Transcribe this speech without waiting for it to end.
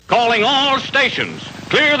Calling all stations.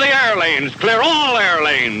 Clear the air lanes. Clear all air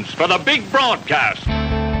lanes for the big broadcast.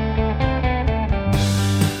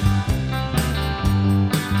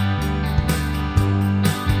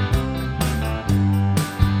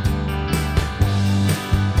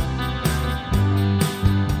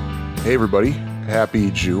 Hey everybody,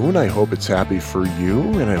 happy June. I hope it's happy for you,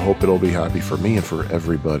 and I hope it'll be happy for me and for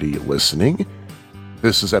everybody listening.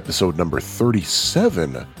 This is episode number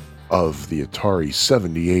 37 of the Atari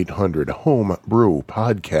 7800 Homebrew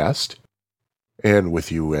Podcast. And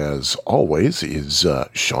with you, as always, is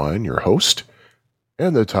Sean, your host.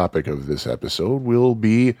 And the topic of this episode will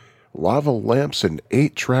be Lava Lamps and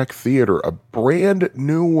 8-Track Theater, a brand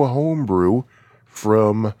new homebrew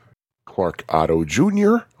from Clark Otto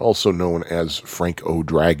Jr., also known as Frank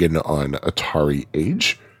O'Dragon on Atari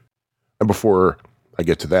Age. And before I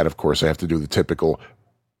get to that, of course, I have to do the typical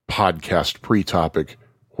podcast pre-topic,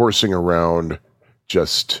 horsing around,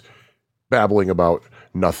 just babbling about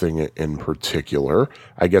nothing in particular.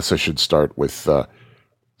 I guess I should start with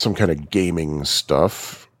some kind of gaming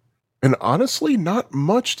stuff. And honestly, not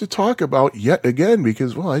much to talk about yet again,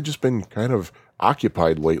 because, well, I've just been kind of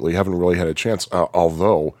occupied lately, haven't really had a chance,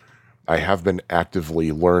 although I have been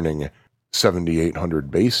actively learning 7800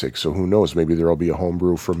 Basic, so who knows, maybe there'll be a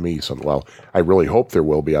homebrew from me. Well, I really hope there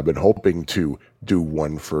will be. I've been hoping to do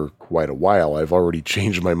one for quite a while. I've already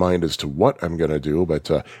changed my mind as to what I'm going to do, but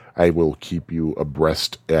I will keep you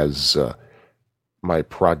abreast as my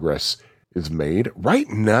progress is made. Right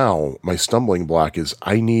now, my stumbling block is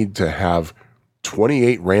I need to have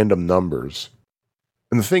 28 random numbers.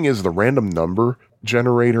 And the thing is, the random number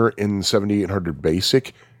generator in 7800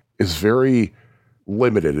 Basic is very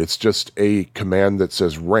limited. It's just a command that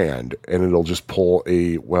says rand, and it'll just pull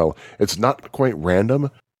it's not quite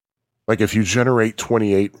random. Like if you generate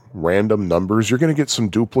 28 random numbers, you're going to get some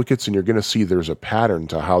duplicates, and you're going to see there's a pattern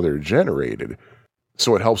to how they're generated.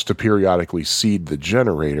 So it helps to periodically seed the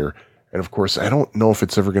generator. And of course, I don't know if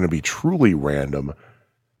it's ever going to be truly random,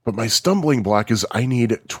 but my stumbling block is I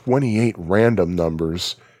need 28 random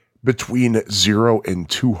numbers between 0 and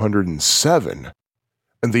 207.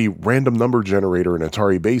 And the random number generator in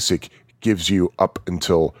Atari Basic gives you up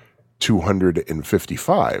until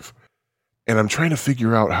 255. And I'm trying to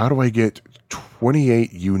figure out, how do I get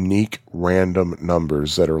 28 unique random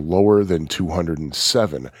numbers that are lower than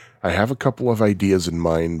 207? I have a couple of ideas in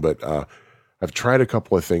mind, but I've tried a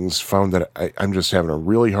couple of things, found that I'm just having a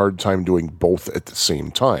really hard time doing both at the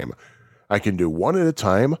same time. I can do one at a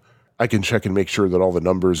time. I can check and make sure that all the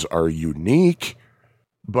numbers are unique,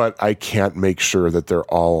 but I can't make sure that they're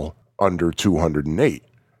all under 208.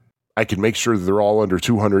 I can make sure that they're all under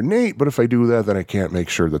 208, but if I do that, then I can't make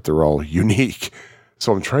sure that they're all unique.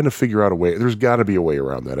 So I'm trying to figure out a way. There's got to be a way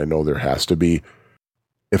around that. I know there has to be.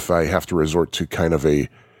 If I have to resort to kind of in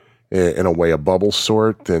a way, a bubble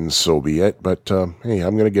sort, then so be it. But hey,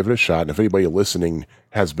 I'm going to give it a shot. And if anybody listening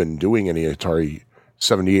has been doing any Atari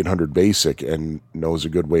 7800 Basic and knows a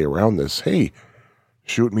good way around this, hey,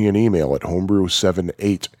 shoot me an email at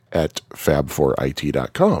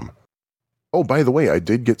homebrew78@fab4it.com. Oh, by the way, I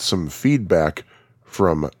did get some feedback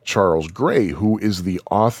from Charles Gray, who is the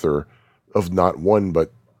author of not one,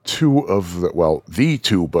 but two of the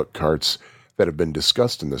two book carts that have been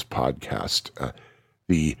discussed in this podcast.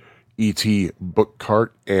 The E.T. book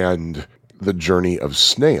cart and The Journey of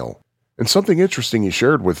Snail. And something interesting he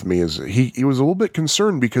shared with me is he was a little bit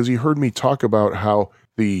concerned because he heard me talk about how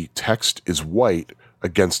the text is white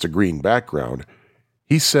against a green background.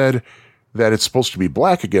 He said that it's supposed to be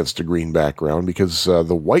black against a green background because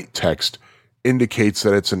the white text indicates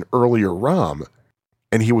that it's an earlier ROM.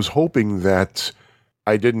 And he was hoping that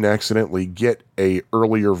I didn't accidentally get a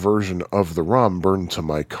earlier version of the ROM burned to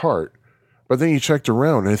my cart. But then he checked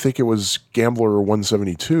around, and I think it was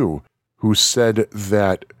Gambler172 who said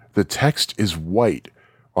that the text is white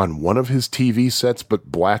on one of his TV sets, but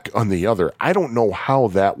black on the other. I don't know how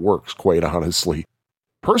that works, quite honestly.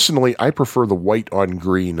 Personally, I prefer the white on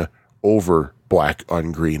green over black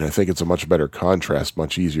on green. I think it's a much better contrast,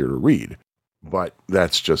 much easier to read. But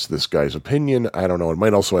that's just this guy's opinion. I don't know. It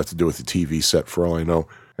might also have to do with the TV set, for all I know.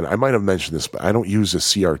 And I might have mentioned this, but I don't use a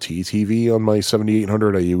CRT TV on my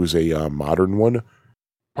 7800. I use a modern one.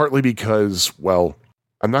 Partly because, well,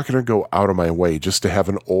 I'm not going to go out of my way just to have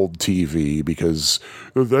an old TV because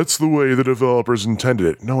that's the way the developers intended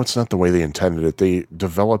it. No, it's not the way they intended it. They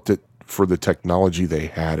developed it for the technology they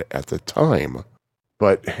had at the time.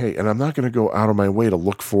 But hey, and I'm not going to go out of my way to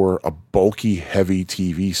look for a bulky, heavy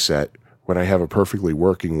TV set when I have a perfectly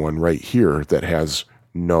working one right here that has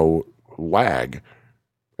no lag.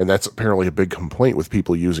 And that's apparently a big complaint with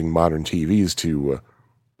people using modern TVs to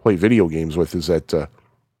play video games with, is that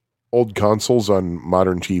old consoles on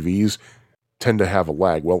modern TVs tend to have a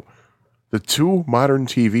lag. Well, the two modern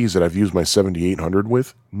TVs that I've used my 7800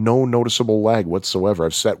 with, no noticeable lag whatsoever.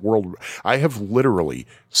 I have literally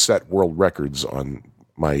set world records on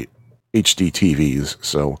my HD TVs.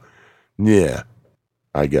 So, yeah,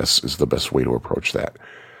 I guess is the best way to approach that.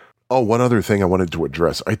 Oh, one other thing I wanted to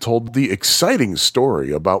address. I told the exciting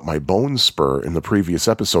story about my bone spur in the previous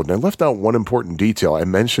episode, and I left out one important detail. I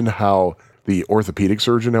mentioned how the orthopedic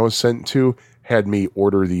surgeon I was sent to had me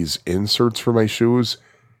order these inserts for my shoes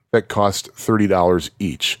that cost $30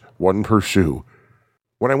 each, one per shoe.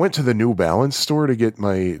 When I went to the New Balance store to get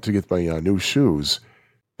my new shoes,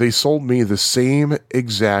 they sold me the same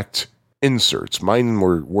exact inserts. Mine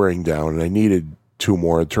were wearing down, and I needed two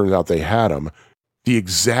more. It turns out they had them. The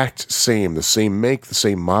exact same, the same make, the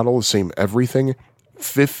same model, the same everything.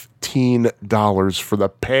 $15 for the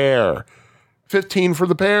pair. $15 for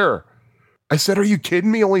the pair. I said, "Are you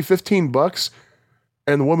kidding me? Only $15?"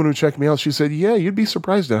 And the woman who checked me out, she said, "Yeah, you'd be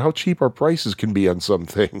surprised at how cheap our prices can be on some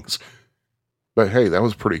things." But hey, that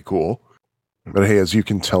was pretty cool. But hey, as you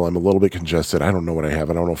can tell, I'm a little bit congested. I don't know what I have.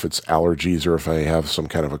 I don't know if it's allergies or if I have some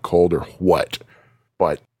kind of a cold or what.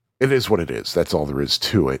 But it is what it is. That's all there is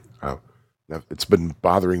to it. It's been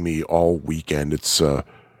bothering me all weekend.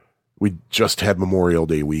 We just had Memorial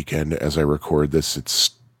Day weekend as I record this.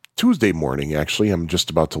 It's Tuesday morning, actually. I'm just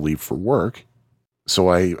about to leave for work. So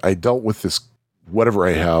I dealt with this whatever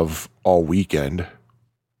I have all weekend,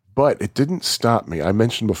 but it didn't stop me. I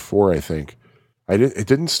mentioned before, I think, it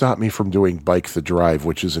didn't stop me from doing Bike the Drive,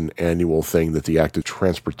 which is an annual thing that the Active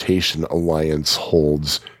Transportation Alliance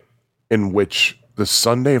holds, in which the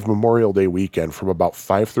Sunday of Memorial Day weekend from about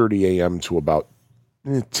 5:30 a.m. to about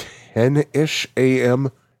 10-ish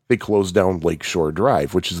a.m., they close down Lakeshore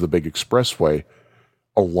Drive, which is the big expressway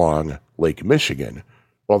along Lake Michigan.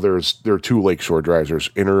 Well, there are two Lakeshore Drives. There's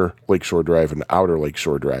Inner Lakeshore Drive and Outer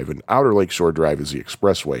Lakeshore Drive. And Outer Lakeshore Drive is the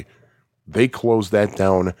expressway. They close that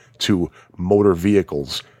down to motor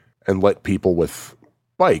vehicles and let people with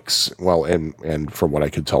bikes, well, and from what I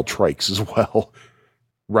could tell, trikes as well,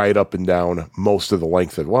 ride up and down most of the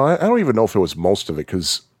length of, well, I don't even know if it was most of it,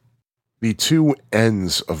 because the two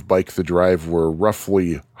ends of Bike the Drive were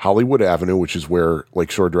roughly Hollywood Avenue, which is where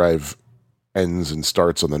Lakeshore Drive ends and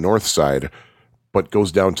starts on the north side, but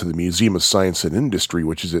goes down to the Museum of Science and Industry,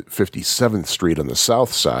 which is at 57th Street on the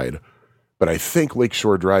south side. But I think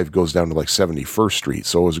Lakeshore Drive goes down to like 71st Street,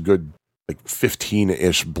 so it was a good like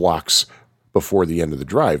 15-ish blocks before the end of the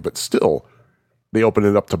drive. But still, they opened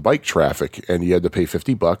it up to bike traffic, and you had to pay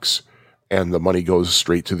 $50, and the money goes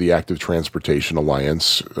straight to the Active Transportation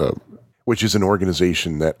Alliance, which is an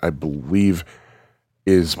organization that I believe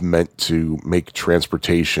is meant to make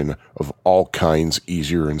transportation of all kinds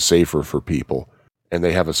easier and safer for people. And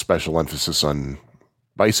they have a special emphasis on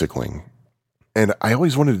bicycling. And I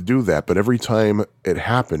always wanted to do that, but every time it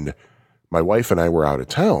happened, my wife and I were out of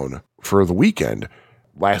town for the weekend.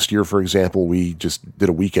 Last year, for example, we just did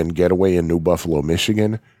a weekend getaway in New Buffalo,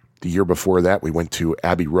 Michigan. The year before that, we went to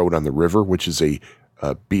Abbey Road on the River, which is a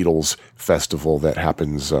Beatles festival that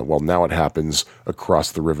happens, now it happens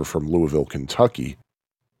across the river from Louisville, Kentucky.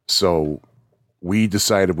 So we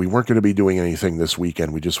decided we weren't going to be doing anything this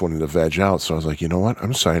weekend. We just wanted to veg out. So I was like, you know what?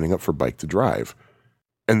 I'm signing up for Bike to Drive.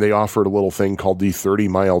 And they offered a little thing called the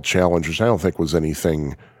 30-mile challenge, which I don't think was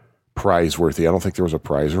anything prize-worthy. I don't think there was a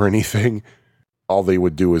prize or anything. All they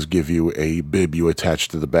would do is give you a bib you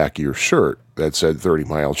attached to the back of your shirt that said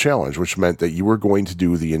 30-mile challenge, which meant that you were going to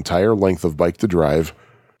do the entire length of Bike to Drive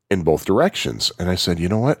in both directions. And I said, you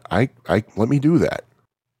know what? I let me do that.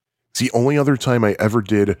 It's the only other time I ever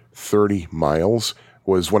did 30 miles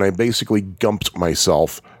was when I basically gumped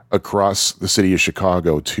myself across the city of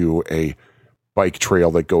Chicago to a bike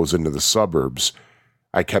trail that goes into the suburbs.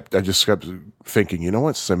 I just kept thinking, you know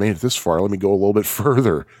what, since I made it this far, let me go a little bit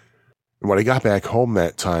further. And when I got back home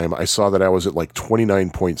that time, I saw that I was at like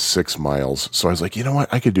 29.6 miles. So I was like, you know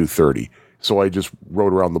what, I could do 30. So I just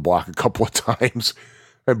rode around the block a couple of times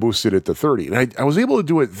and boosted it to 30. And I was able to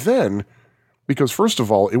do it then because, first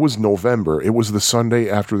of all, it was November. It was the Sunday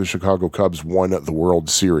after the Chicago Cubs won the World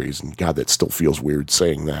Series. And God, that still feels weird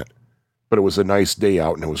saying that. But it was a nice day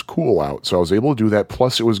out and it was cool out. So I was able to do that.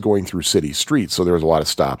 Plus it was going through city streets. So there was a lot of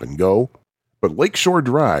stop and go. But Lakeshore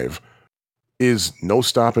Drive is no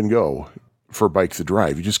stop and go for Bike the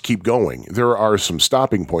Drive. You just keep going. There are some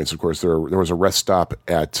stopping points. Of course, there was a rest stop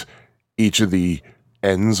at each of the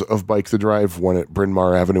ends of Bike the Drive, one at Bryn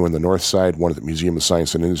Mawr Avenue on the north side, one at the Museum of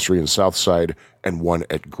Science and Industry on the south side, and one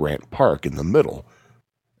at Grant Park in the middle.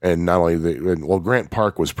 And not only Grant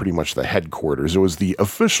Park was pretty much the headquarters. It was the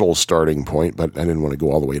official starting point, but I didn't want to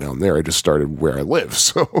go all the way down there. I just started where I live.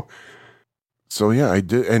 So yeah, I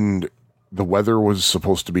did. And the weather was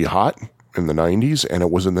supposed to be hot in the 90s, and it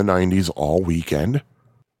was in the 90s all weekend.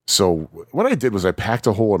 So what I did was I packed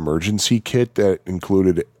a whole emergency kit that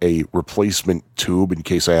included a replacement tube in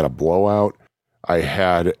case I had a blowout. I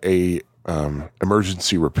had a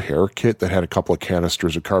emergency repair kit that had a couple of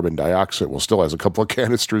canisters of carbon dioxide. Well, still has a couple of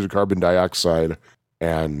canisters of carbon dioxide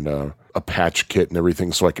and a patch kit and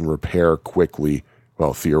everything so I can repair quickly.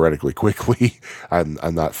 Well, theoretically quickly. I'm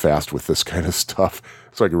not fast with this kind of stuff.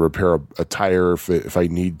 So I can repair a tire if I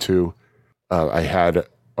need to. I had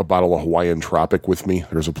a bottle of Hawaiian Tropic with me.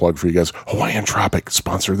 There's a plug for you guys. Hawaiian Tropic,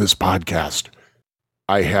 sponsor this podcast.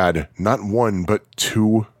 I had not one, but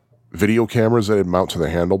 2 video cameras that I'd mount to the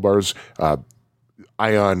handlebars.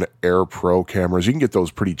 Ion Air Pro cameras. You can get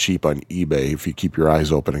those pretty cheap on eBay if you keep your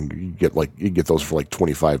eyes open, and you get those for like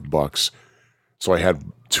 $25. So I had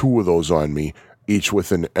 2 of those on me, each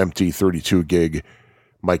with an empty 32 gig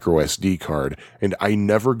micro SD card. And I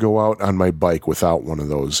never go out on my bike without one of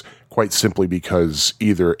those, quite simply because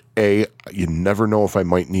either A, you never know if I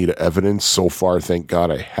might need evidence. So far, thank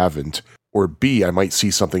God I haven't. Or B, I might see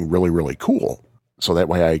something really, really cool. So that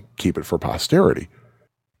way I keep it for posterity.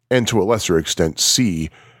 And to a lesser extent,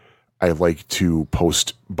 C, I like to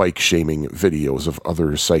post bike shaming videos of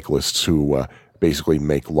other cyclists who basically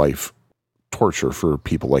make life torture for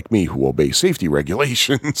people like me who obey safety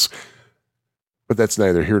regulations. But that's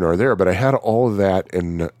neither here nor there. But I had all of that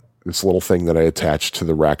in this little thing that I attached to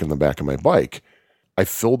the rack in the back of my bike. I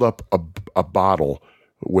filled up a bottle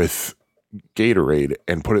with Gatorade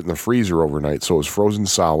and put it in the freezer overnight so it was frozen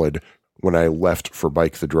solid when I left for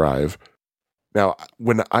Bike the Drive. Now,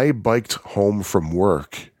 when I biked home from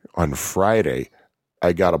work on Friday,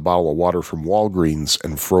 I got a bottle of water from Walgreens,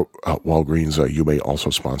 and Walgreens, you may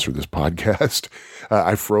also sponsor this podcast.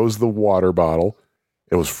 I froze the water bottle.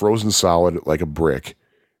 It was frozen solid like a brick.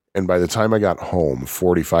 And by the time I got home,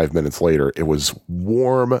 45 minutes later, it was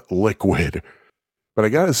warm liquid. But I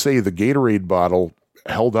got to say, the Gatorade bottle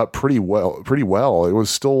held up pretty well. It was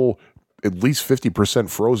still at least 50%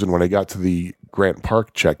 frozen when I got to the Grant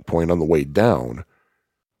Park checkpoint on the way down.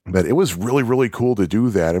 But it was really, really cool to do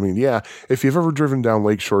that. I mean, yeah, if you've ever driven down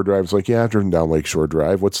Lakeshore Drive, it's like, yeah, I've driven down Lakeshore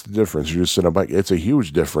Drive. What's the difference? You're just in a bike. It's a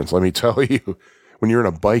huge difference, let me tell you. When you're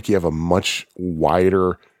in a bike, you have a much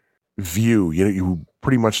wider view. You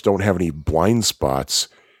pretty much don't have any blind spots,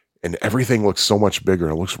 and everything looks so much bigger.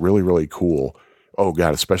 It looks really, really cool. Oh,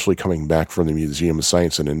 God, especially coming back from the Museum of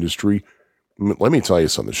Science and Industry. Let me tell you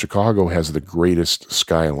something. Chicago has the greatest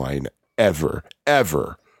skyline ever.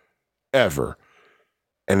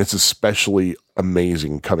 And it's especially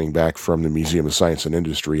amazing coming back from the Museum of Science and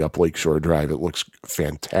Industry up Lakeshore Drive. It looks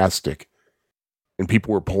fantastic. And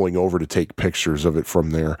people were pulling over to take pictures of it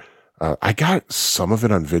from there. I got some of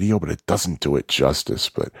it on video, but it doesn't do it justice.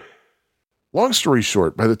 But long story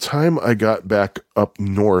short, by the time I got back up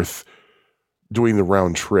north doing the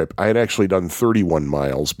round trip, I had actually done 31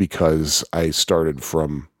 miles because I started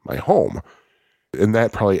from my home. And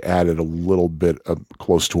that probably added a little bit of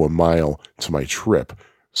close to a mile to my trip.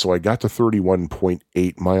 So I got to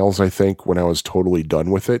 31.8 miles, I think, when I was totally done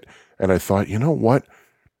with it. And I thought, you know what?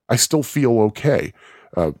 I still feel okay.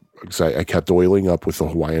 Because I kept oiling up with the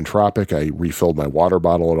Hawaiian Tropic. I refilled my water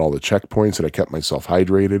bottle at all the checkpoints, and I kept myself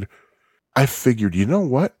hydrated. I figured, you know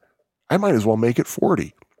what? I might as well make it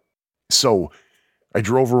 40. So I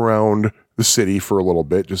drove around the city for a little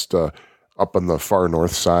bit, just up on the far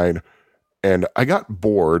north side. And I got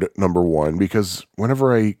bored, number one, because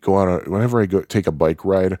whenever I go take a bike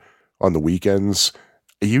ride on the weekends,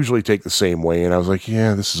 I usually take the same way. And I was like,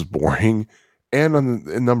 yeah, this is boring. And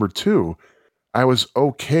number two, I was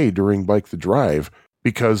okay during Bike the Drive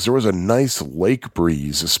because there was a nice lake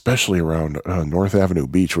breeze, especially around North Avenue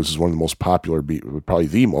Beach, which is one of the most popular probably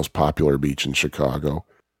the most popular beach in Chicago.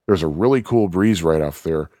 There's a really cool breeze right off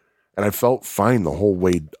there. And I felt fine the whole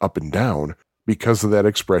way up and down because of that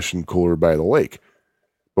expression, cooler by the lake.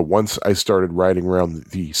 But once I started riding around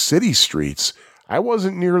the city streets, I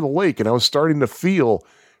wasn't near the lake, and I was starting to feel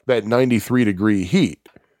that 93-degree heat.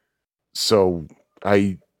 So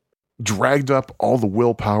I dragged up all the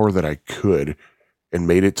willpower that I could and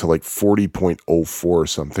made it to like 40.04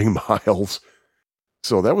 something miles.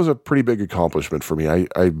 So that was a pretty big accomplishment for me.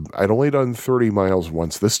 I'd only done 30 miles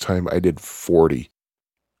once. This time I did 40.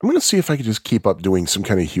 I'm going to see if I can just keep up doing some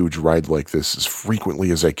kind of huge ride like this as frequently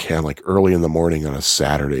as I can, like early in the morning on a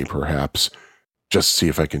Saturday, perhaps. Just see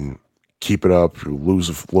if I can keep it up, lose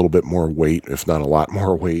a little bit more weight, if not a lot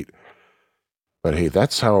more weight. But hey,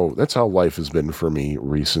 that's how life has been for me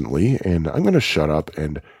recently, and I'm going to shut up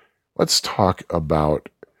and let's talk about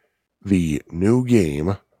the new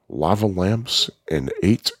game, Lava Lamps and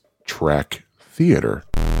 8-Track Theater.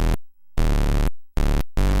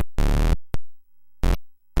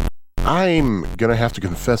 I'm going to have to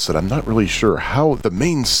confess that I'm not really sure how the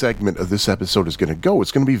main segment of this episode is going to go.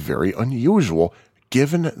 It's going to be very unusual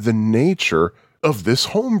given the nature of this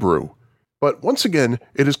homebrew. But once again,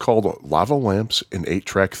 it is called Lava Lamps and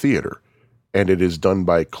 8-Track Theater, and it is done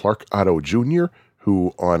by Clark Otto Jr.,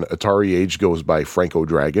 who on Atari Age goes by Franco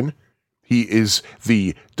Dragon. He is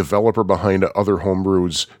the developer behind other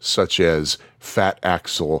homebrews such as Fat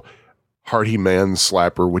Axel, Hardy Man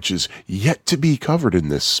Slapper, which is yet to be covered in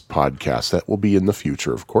this podcast. That will be in the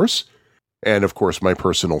future, of course. And, of course, my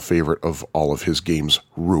personal favorite of all of his games,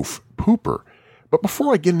 Roof Pooper. But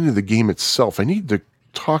before I get into the game itself, I need to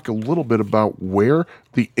talk a little bit about where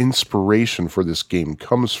the inspiration for this game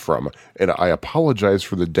comes from, and I apologize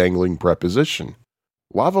for the dangling preposition.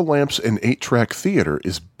 Lava Lamps and 8-Track Theater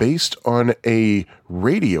is based on a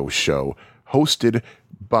radio show hosted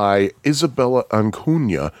by Isabella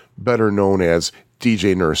Ancuna, better known as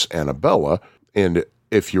DJ Nurse Annabella, and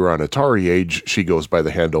if you're on Atari Age, she goes by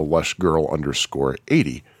the handle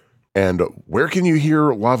lushgirl_80. And where can you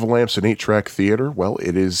hear Lava Lamps and 8-Track Theater? Well,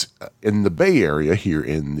 it is in the Bay Area here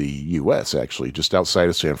in the U.S., actually, just outside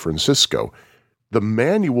of San Francisco. The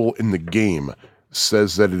manual in the game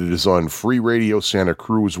says that it is on Free Radio Santa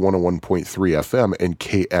Cruz 101.3 FM and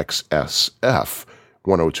KXSF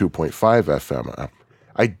 102.5 FM.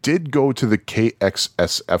 I did go to the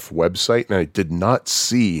KXSF website, and I did not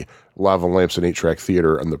see Lava Lamps and 8-Track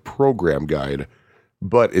Theater on the program guide,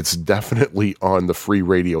 but it's definitely on the Free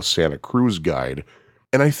Radio Santa Cruz guide.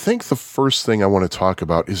 And I think the first thing I want to talk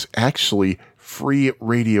about is actually Free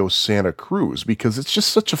Radio Santa Cruz, because it's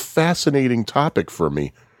just such a fascinating topic for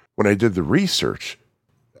me when I did the research.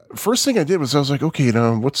 First thing I did was I was like, okay,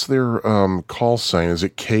 now what's their call sign? Is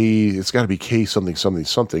it K? It's got to be K something, something,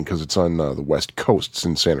 something, because it's on the West Coast. It's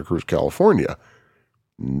in Santa Cruz, California.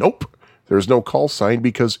 Nope. There's no call sign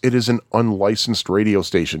because it is an unlicensed radio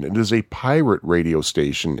station. It is a pirate radio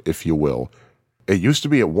station, if you will. It used to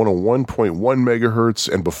be at 101.1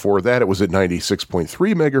 megahertz, and before that it was at 96.3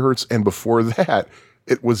 megahertz, and before that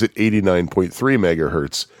it was at 89.3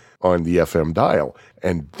 megahertz on the FM dial.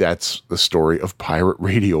 And that's the story of pirate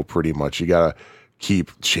radio, pretty much. You gotta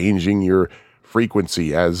keep changing your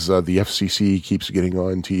frequency as the FCC keeps getting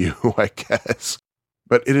on to you, I guess.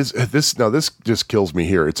 But it is this just kills me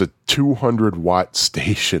here. It's a 200-watt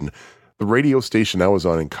station. The radio station I was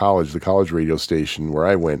on in college, the college radio station where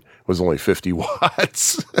I went, was only 50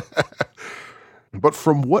 watts. But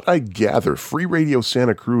from what I gather, Free Radio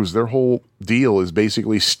Santa Cruz, their whole deal is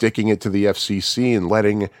basically sticking it to the FCC and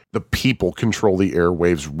letting the people control the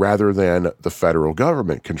airwaves rather than the federal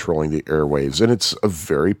government controlling the airwaves. And it's a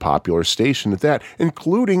very popular station at that,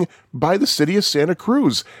 including by the city of Santa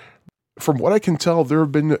Cruz. From what I can tell, there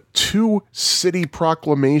have been 2 city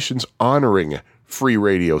proclamations honoring Free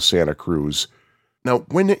Radio Santa Cruz. Now,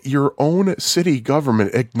 when your own city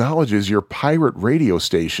government acknowledges your pirate radio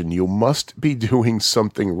station, you must be doing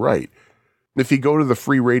something right. If you go to the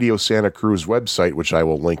Free Radio Santa Cruz website, which I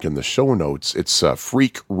will link in the show notes, it's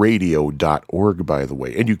freakradio.org, by the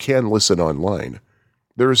way, and you can listen online.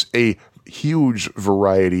 There's a huge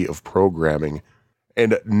variety of programming.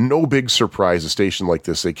 And no big surprise, a station like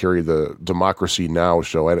this, they carry the Democracy Now!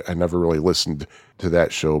 Show. I never really listened to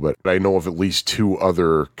that show, but I know of at least 2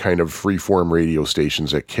 other kind of freeform radio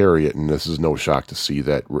stations that carry it, and this is no shock to see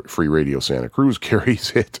that Free Radio Santa Cruz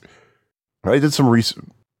carries it. I did some research.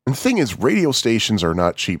 And the thing is, radio stations are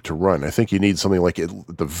not cheap to run. I think you need something like, at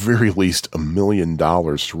the very least, $1 million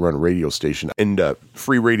to run a radio station. And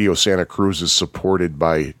Free Radio Santa Cruz is supported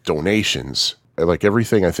by donations. Like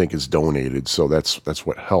everything, I think, is donated, so that's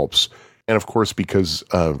what helps. And of course, because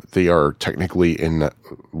they are technically in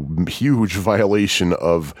huge violation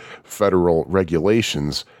of federal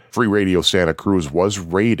regulations, Free Radio Santa Cruz was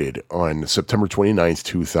raided on September 29th,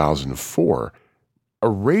 2004. A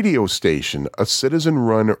radio station, a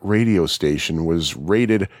citizen-run radio station, was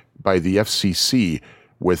raided by the FCC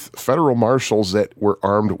with federal marshals that were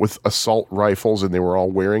armed with assault rifles, and they were all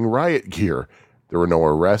wearing riot gear. There were no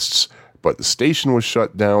arrests, but the station was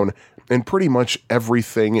shut down, and pretty much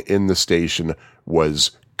everything in the station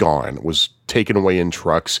was gone, was taken away in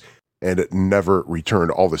trucks, and it never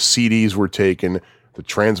returned. All the CDs were taken, the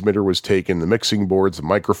transmitter was taken, the mixing boards, the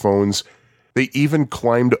microphones. They even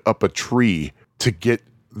climbed up a tree to get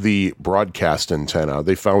the broadcast antenna.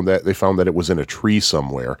 They found that it was in a tree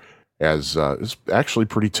somewhere, as it's actually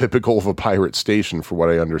pretty typical of a pirate station, for what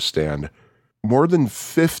I understand. More than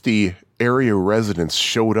 50 area residents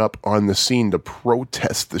showed up on the scene to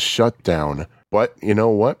protest the shutdown. But you know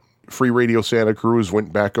what? Free Radio Santa Cruz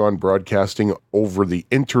went back on broadcasting over the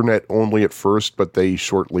internet only at first, but they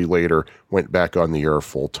shortly later went back on the air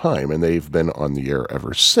full time, and they've been on the air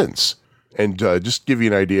ever since. And just to give you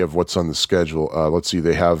an idea of what's on the schedule, let's see,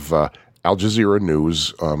 they have Al Jazeera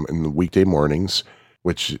News in the weekday mornings,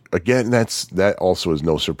 which, again, that also is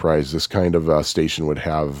no surprise. This kind of station would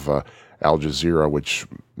have Al Jazeera, which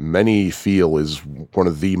many feel is one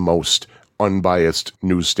of the most unbiased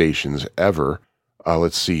news stations ever.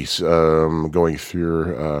 Let's see, going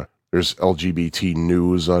through, there's LGBT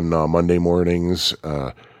News on Monday mornings,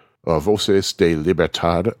 Voces de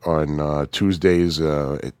Libertad on Tuesdays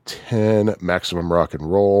at 10, Maximum Rock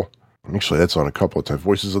and Roll. Actually, that's on a couple of times.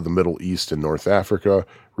 Voices of the Middle East and North Africa,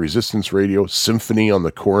 Resistance Radio, Symphony on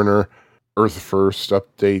the Corner, Earth First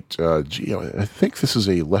Update. I think this is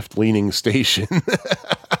a left-leaning station.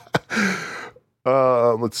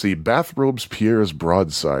 Let's see, Bathrobes, Pierre's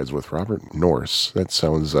Broadsides with Robert Norse. That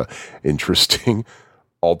sounds interesting.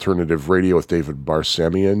 Alternative Radio with David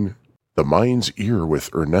Barsamian. The Mind's Ear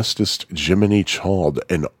with Ernestus Jiminy Chald,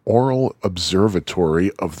 an oral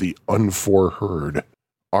observatory of the unforeheard.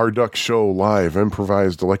 Our Duck Show Live,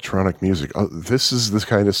 improvised electronic music. This is the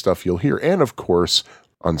kind of stuff you'll hear. And, of course,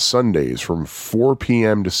 on Sundays from 4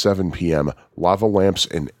 p.m. to 7 p.m., Lava Lamps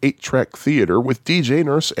and 8-Track Theater with DJ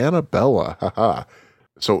Nurse Annabella. Haha.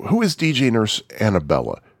 So who is DJ Nurse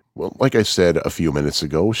Annabella? Well, like I said a few minutes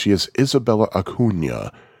ago, she is Isabella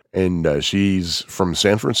Acuna, and she's from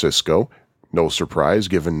San Francisco. No surprise,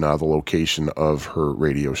 given the location of her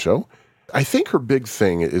radio show. I think her big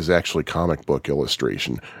thing is actually comic book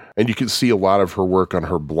illustration, and you can see a lot of her work on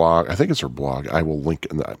her blog. I think it's her blog. I will link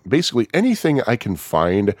in that. Basically, anything I can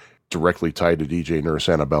find directly tied to DJ Nurse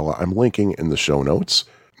Annabella, I'm linking in the show notes.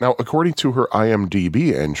 Now, according to her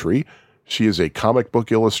IMDb entry, she is a comic book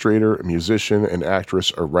illustrator, a musician, an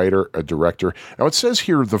actress, a writer, a director. Now, it says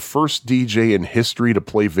here the first DJ in history to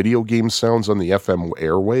play video game sounds on the FM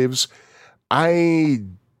airwaves. I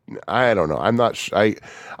don't know.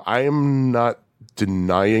 I am not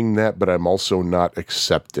denying that, but I'm also not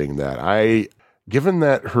accepting that. Given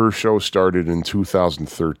that her show started in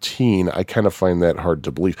 2013, I kind of find that hard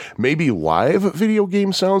to believe. Maybe live video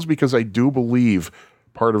game sounds, because I do believe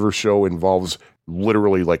part of her show involves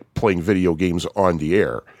literally like playing video games on the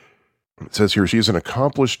air. It says here, she is an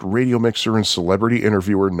accomplished radio mixer and celebrity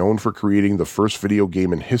interviewer known for creating the first video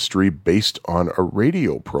game in history based on a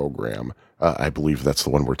radio program. I believe that's the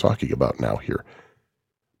one we're talking about now here.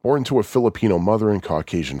 Born to a Filipino mother and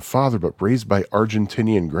Caucasian father, but raised by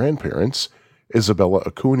Argentinian grandparents, Isabella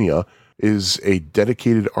Acuna is a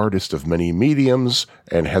dedicated artist of many mediums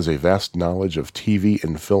and has a vast knowledge of TV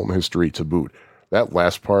and film history to boot. That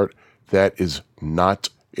last part, that is not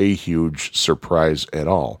a huge surprise at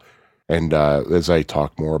all. And as I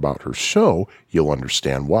talk more about her show, you'll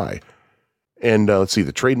understand why. And let's see,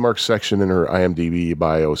 the trademark section in her IMDb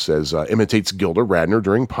bio says, imitates Gilda Radner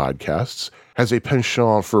during podcasts, has a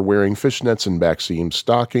penchant for wearing fishnets and backseam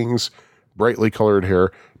stockings, brightly colored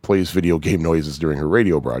hair, plays video game noises during her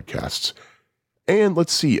radio broadcasts. And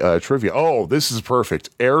let's see, trivia. Oh, this is perfect.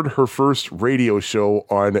 Aired her first radio show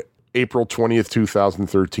on April 20th,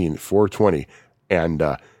 2013, 420. And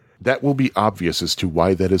that will be obvious as to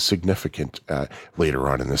why that is significant later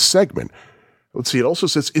on in this segment. Let's see, it also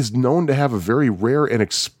says, is known to have a very rare and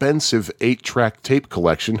expensive 8-track tape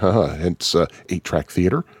collection, hence 8-track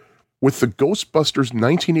theater, with the Ghostbusters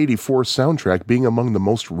 1984 soundtrack being among the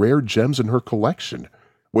most rare gems in her collection,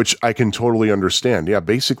 which I can totally understand. Yeah,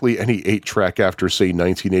 basically any 8-track after, say,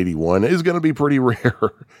 1981 is going to be pretty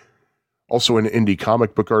rare. Also an indie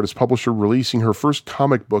comic book artist publisher, releasing her first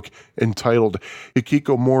comic book entitled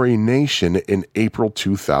Hikikomori Nation in April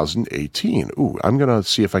 2018. Ooh, I'm going to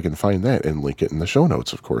see if I can find that and link it in the show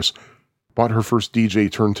notes, of course. Bought her first DJ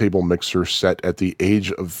turntable mixer set at the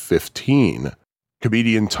age of 15.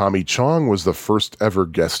 Comedian Tommy Chong was the first ever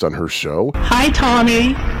guest on her show. Hi,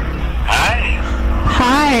 Tommy. Hi.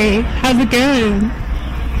 Hi. How's it going? Good.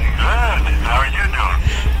 How are you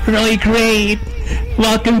doing? Really great.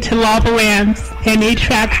 Welcome to Lava Lamps and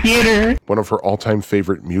 8-Track Theater. One of her all-time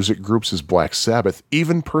favorite music groups is Black Sabbath,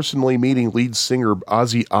 even personally meeting lead singer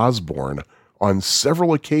Ozzy Osbourne on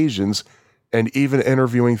several occasions and even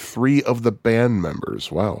interviewing 3 of the band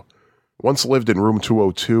members. Wow. Once lived in room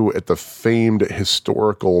 202 at the famed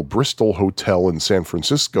historical Bristol Hotel in San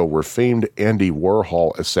Francisco, where famed Andy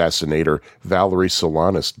Warhol assassinator Valerie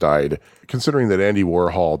Solanas died. Considering that Andy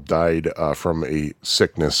Warhol died from a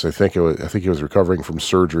sickness, I think he was recovering from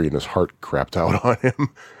surgery and his heart crapped out on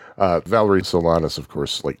him. Valerie Solanas, of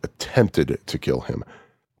course, like attempted to kill him.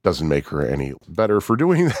 Doesn't make her any better for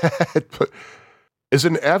doing that, but is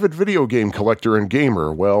an avid video game collector and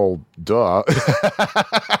gamer. Well, duh.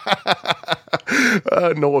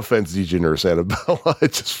 No offense, DJ Nurse Annabella.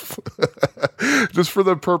 just for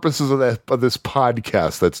the purposes of this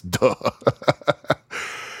podcast, that's duh.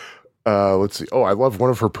 Let's see. Oh, I love one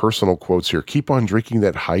of her personal quotes here. Keep on drinking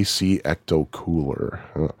that high C Ecto Cooler.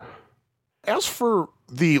 As for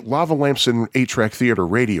the Lava Lamps and 8-Track Theater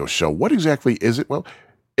radio show, what exactly is it? Well,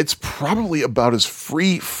 it's probably about as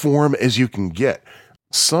free form as you can get.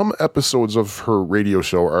 Some episodes of her radio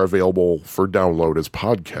show are available for download as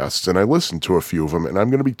podcasts, and I listened to a few of them, and I'm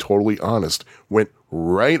going to be totally honest, went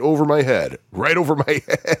right over my head.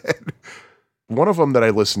 One of them that I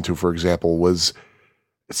listened to, for example, it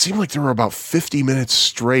seemed like there were about 50 minutes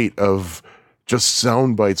straight of just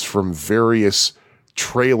sound bites from various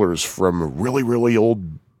trailers from really, really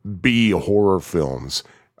old B horror films.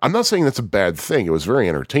 I'm not saying that's a bad thing. It was very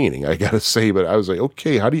entertaining, I gotta say, but I was like,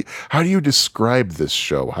 okay, how do you describe this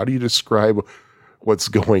show? How do you describe what's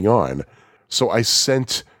going on? So I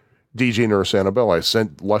sent DJ Nurse Annabelle, I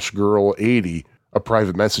sent Lush Girl 80 a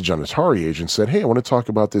private message on Atari Age and said, hey, I want to talk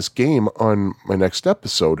about this game on my next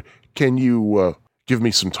episode. Can you give me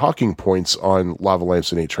some talking points on Lava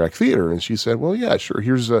Lamps and 8-Track Theater? And she said, well, yeah, sure.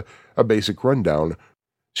 Here's a basic rundown.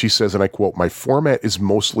 She says, and I quote, my format is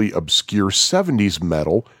mostly obscure 70s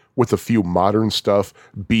metal with a few modern stuff,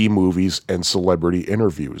 B movies, and celebrity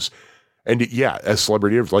interviews. And yeah, as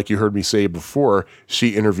celebrity interviews, like you heard me say before,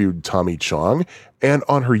 she interviewed Tommy Chong. And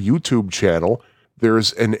on her YouTube channel,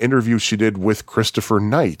 there's an interview she did with Christopher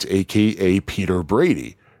Knight, a.k.a. Peter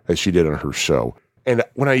Brady, as she did on her show. And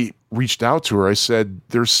when I reached out to her, I said,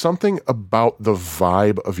 there's something about the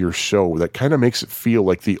vibe of your show that kind of makes it feel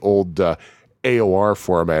like the old AOR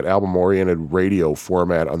format, album-oriented radio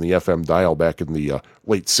format on the FM dial back in the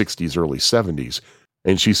late 60s, early 70s.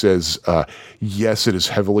 And she says, yes, it is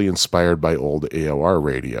heavily inspired by old AOR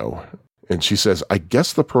radio. And she says, I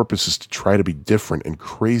guess the purpose is to try to be different and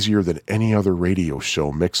crazier than any other radio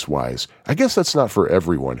show mix-wise. I guess that's not for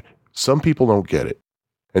everyone. Some people don't get it.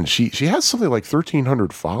 And she has something like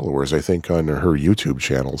 1,300 followers, I think, on her YouTube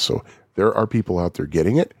channel. So there are people out there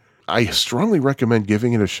getting it. I strongly recommend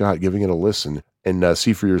giving it a shot, giving it a listen, and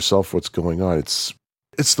see for yourself what's going on. It's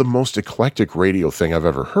the most eclectic radio thing I've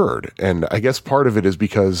ever heard. And I guess part of it is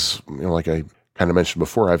because, like I kind of mentioned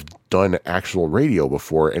before, I've done actual radio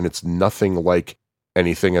before, and it's nothing like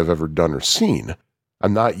anything I've ever done or seen.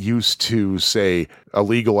 I'm not used to, say, a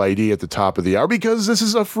legal ID at the top of the hour because this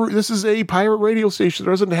is a pirate radio station.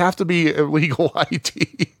 There doesn't have to be a legal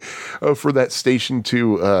ID for that station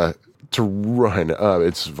to run.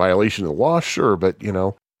 It's violation of the law, sure, but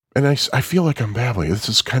and I feel like I'm babbling. This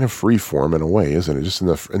is kind of free form in a way, isn't it? Just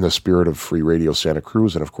in the spirit of Free Radio Santa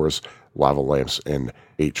Cruz, and of course Lava Lamps and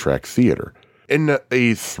 8-Track Theater. In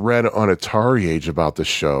a thread on Atari Age about the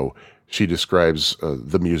show, she describes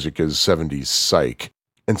the music as 70s psych.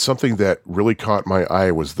 And something that really caught my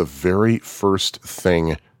eye was the very first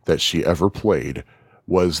thing that she ever played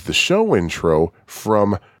was the show intro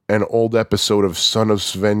from an old episode of Son of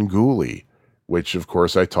Svengoolie, which of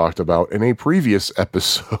course I talked about in a previous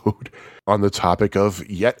episode on the topic of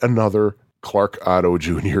yet another Clark Otto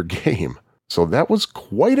Jr. game. So that was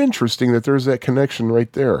quite interesting that there's that connection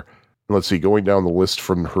right there. Let's see, going down the list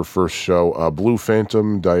from her first show, Blue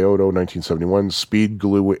Phantom, Diodo, 1971, Speed,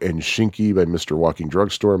 Glue, and Shinky by Mr. Walking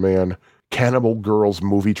Drugstore Man, Cannibal Girls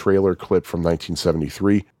movie trailer clip from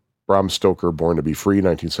 1973, Bram Stoker, Born to be Free,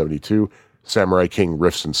 1972, Samurai King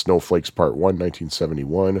Riffs and Snowflakes Part 1,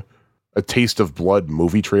 1971, A Taste of Blood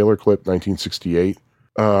movie trailer clip, 1968,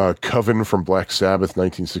 Coven from Black Sabbath,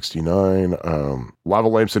 1969, Lava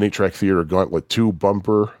Lamps and 8-Track Theater Gauntlet 2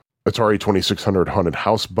 bumper, Atari 2600 Haunted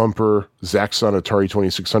House bumper, Zaxxon Atari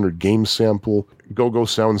 2600 game sample, Go-Go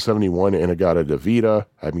Sound 71 Inagata Davida,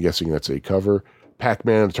 I'm guessing that's a cover,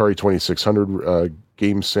 Pac-Man Atari 2600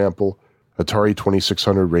 game sample, Atari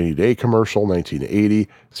 2600 Rainy Day commercial, 1980.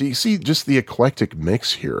 So you see just the eclectic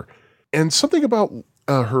mix here. And something about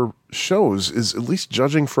her shows is, at least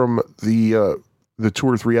judging from the 2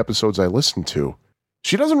 or 3 episodes I listened to,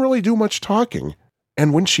 she doesn't really do much talking.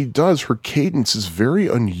 And when she does, her cadence is very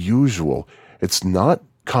unusual. It's not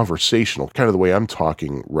conversational, kind of the way I'm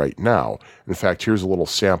talking right now. In fact, here's a little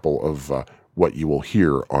sample of what you will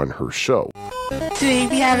hear on her show. Today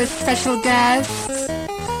we have a special guest.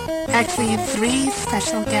 Actually, 3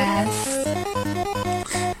 special guests.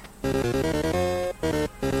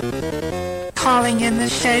 Calling in the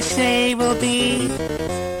show today will be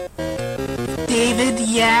David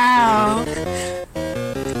Yao.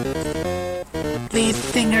 lead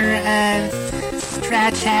singer of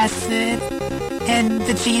Scratch Acid and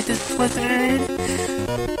the Jesus Wizard,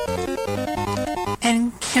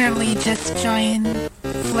 and currently just joined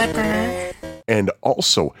Flipper. And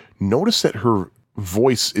also, notice that her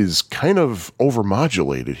voice is kind of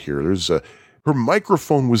overmodulated here. Her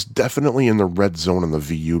microphone was definitely in the red zone on the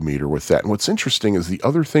VU meter with that. And what's interesting is the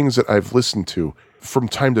other things that I've listened to, from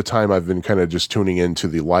time to time, I've been kind of just tuning into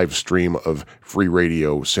the live stream of Free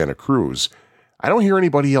Radio Santa Cruz. I don't hear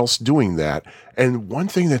anybody else doing that. And one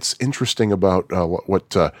thing that's interesting about what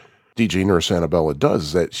DJ Nurse Annabella does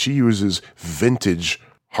is that she uses vintage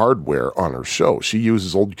hardware on her show. She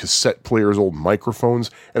uses old cassette players, old microphones,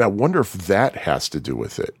 and I wonder if that has to do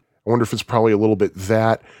with it. I wonder if it's probably a little bit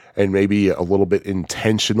that, and maybe a little bit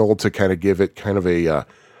intentional to kind of give it kind of a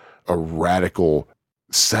radical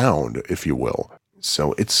sound, if you will.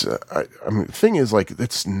 So it's, I mean, the thing is, like,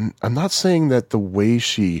 I'm not saying that the way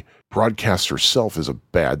she broadcasts herself is a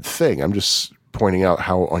bad thing. I'm just pointing out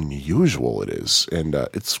how unusual it is, and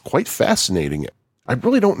it's quite fascinating. I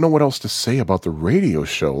really don't know what else to say about the radio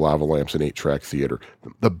show, Lava Lamps and 8-Track Theater.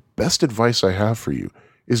 The best advice I have for you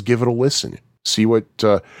is give it a listen. See what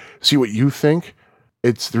you think.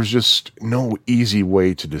 There's just no easy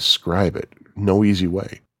way to describe it. No easy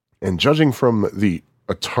way. And judging from the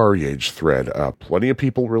Atari Age thread, plenty of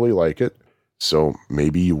people really like it. So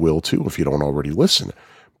maybe you will too if you don't already listen.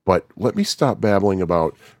 But let me stop babbling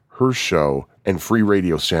about her show and Free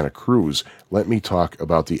Radio Santa Cruz. Let me talk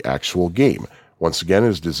about the actual game. Once again, it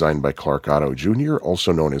is designed by Clark Otto Jr.,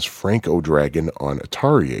 also known as Franco Dragon on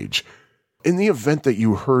Atari Age. In the event that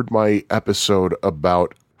you heard my episode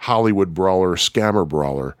about Hollywood Brawler, Scammer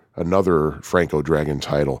Brawler, another Franco Dragon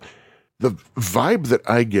title, the vibe that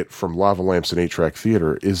I get from Lava Lamps and 8-Track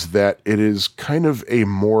Theater is that it is kind of a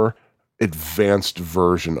more advanced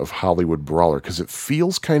version of Hollywood Brawler, because it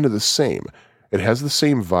feels kind of the same. It has the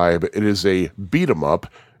same vibe. It is a beat-em-up.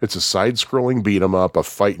 It's a side-scrolling beat-em-up, a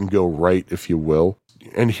fight-and-go-right, if you will.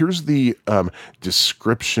 And here's the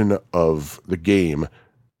description of the game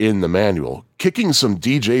in the manual. Kicking some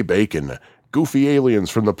DJ bacon. Goofy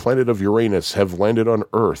aliens from the planet of Uranus have landed on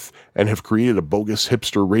Earth and have created a bogus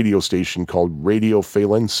hipster radio station called Radio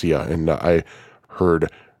Failencia. And I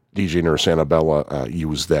heard DJ Nurse Annabella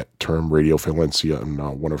use that term, Radio Failencia, in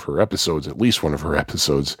one of her episodes, at least one of her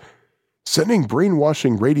episodes. Sending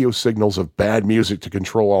brainwashing radio signals of bad music to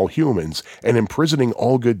control all humans and imprisoning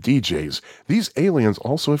all good DJs, these aliens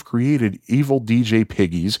also have created evil DJ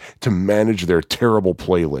piggies to manage their terrible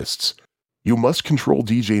playlists. You must control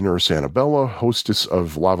DJ Nurse Annabella, hostess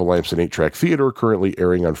of Lava Lamps and 8-Track Theater, currently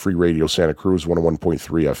airing on Free Radio Santa Cruz 101.3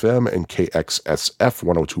 FM and KXSF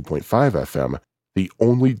 102.5 FM, the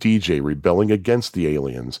only DJ rebelling against the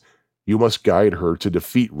aliens. You must guide her to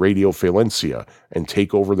defeat Radio Failencia and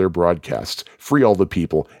take over their broadcasts, free all the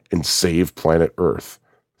people, and save planet Earth.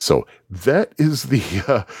 So that is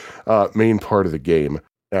the main part of the game.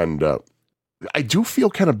 And I do feel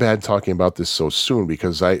kind of bad talking about this so soon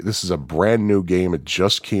because this is a brand new game. It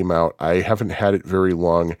just came out. I haven't had it very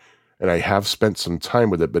long, and I have spent some time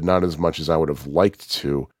with it, but not as much as I would have liked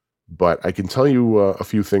to. But I can tell you a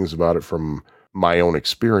few things about it from my own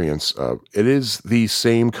experience. It is the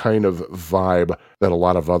same kind of vibe that a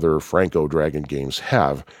lot of other Franco Dragon games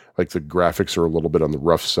have. Like, the graphics are a little bit on the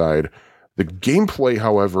rough side. The gameplay,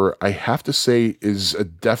 however, I have to say is a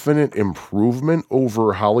definite improvement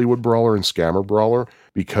over Hollywood Brawler and Scammer Brawler,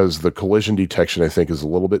 because the collision detection, I think, is a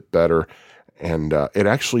little bit better. And it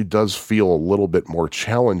actually does feel a little bit more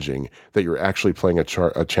challenging, that you're actually playing a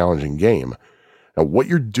challenging game. Now, what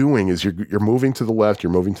you're doing is you're moving to the left,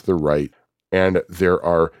 you're moving to the right, and there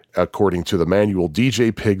are, according to the manual,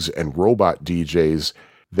 DJ pigs and robot DJs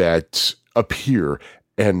that appear,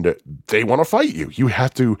 and they want to fight you. You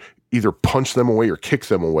have to either punch them away or kick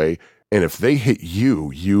them away, and if they hit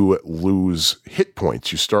you, you lose hit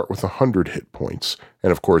points. You start with 100 hit points,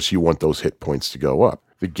 and of course, you want those hit points to go up.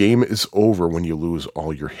 The game is over when you lose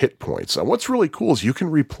all your hit points. Now, what's really cool is you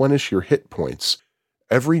can replenish your hit points.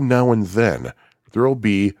 Every now and then, there will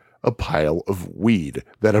be a pile of weed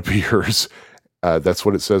that appears. That's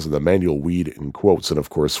what it says in the manual, weed in quotes. And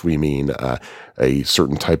of course, we mean a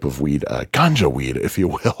certain type of weed, ganja weed, if you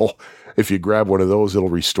will. If you grab one of those, it'll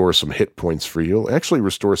restore some hit points for you. It'll actually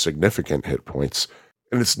restore significant hit points.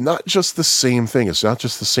 And it's not just the same thing. It's not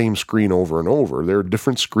just the same screen over and over. There are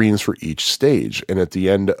different screens for each stage. And at the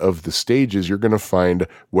end of the stages, you're going to find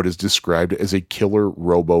what is described as a killer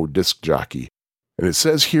robo disc jockey. And it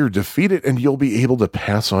says here, defeat it and you'll be able to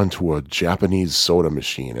pass on to a Japanese soda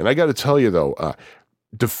machine. And I got to tell you, though,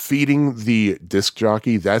 defeating the disc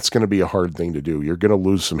jockey, that's going to be a hard thing to do. You're going to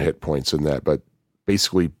lose some hit points in that, but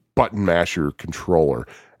basically button mash your controller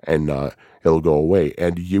and it'll go away.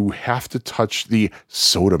 And you have to touch the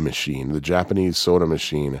soda machine, the Japanese soda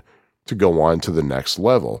machine, to go on to the next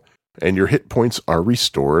level. And your hit points are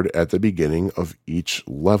restored at the beginning of each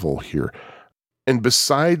level here. And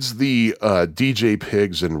besides the DJ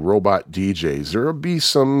pigs and robot DJs, there will be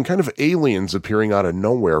some kind of aliens appearing out of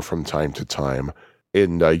nowhere from time to time.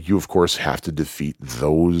 And you, of course, have to defeat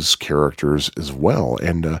those characters as well.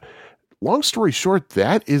 And long story short,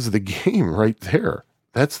 that is the game right there.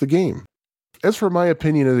 That's the game. As for my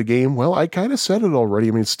opinion of the game, well, I kind of said it already.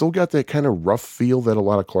 I mean, it's still got that kind of rough feel that a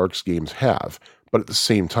lot of Clark's games have. But at the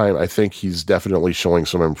same time, I think he's definitely showing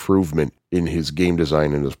some improvement in his game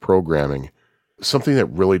design and his programming. Something that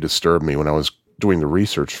really disturbed me when I was doing the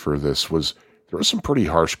research for this was there were some pretty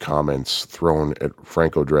harsh comments thrown at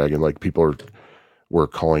Franco Dragon, like people were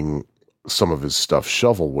calling some of his stuff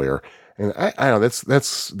shovelware. And I don't know,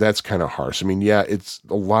 that's kind of harsh. I mean, yeah, it's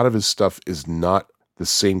a lot of his stuff is not the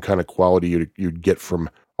same kind of quality you'd get from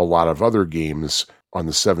a lot of other games on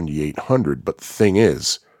the 7800. But the thing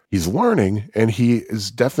is, he's learning and he is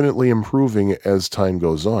definitely improving as time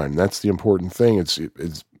goes on. That's the important thing. It's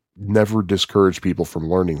never discourage people from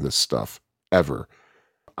learning this stuff, ever.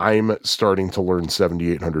 I'm starting to learn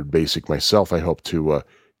 7800 Basic myself. I hope to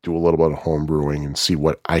do a little bit of homebrewing and see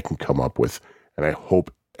what I can come up with. And I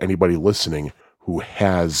hope anybody listening who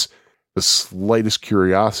has the slightest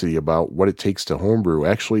curiosity about what it takes to homebrew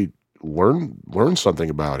actually learn something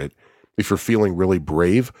about it. If you're feeling really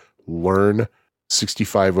brave, learn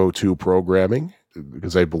 6502 programming,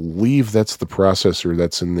 because I believe that's the processor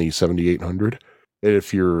that's in the 7800. And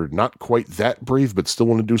if you're not quite that brave but still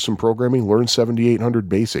want to do some programming, learn 7800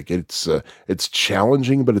 Basic. It's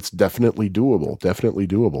challenging, but it's definitely doable. Definitely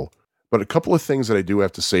doable. But a couple of things that I do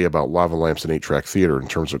have to say about Lava Lamps and 8-Track Theater in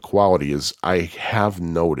terms of quality is I have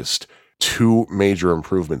noticed two major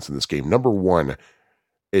improvements in this game. Number one,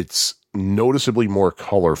 it's noticeably more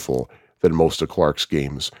colorful than most of Clark's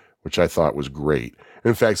games, which I thought was great.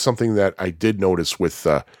 In fact, something that I did notice with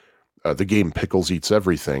the game Pickles Eats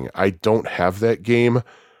Everything. I don't have that game,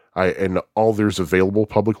 and all there's available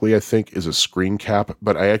publicly, I think, is a screen cap,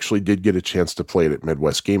 but I actually did get a chance to play it at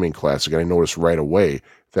Midwest Gaming Classic, and I noticed right away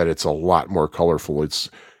that it's a lot more colorful.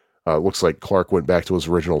 It's looks like Clark went back to his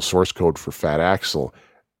original source code for Fat Axel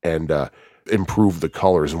and improved the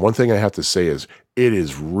colors. And one thing I have to say is it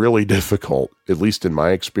is really difficult, at least in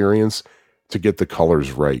my experience, to get the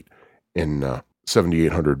colors right in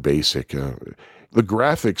 7800 Basic. The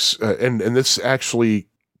graphics, and this actually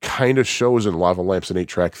kind of shows in Lava Lamps and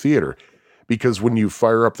 8-Track Theater, because when you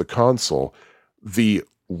fire up the console, the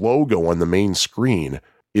logo on the main screen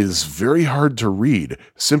is very hard to read,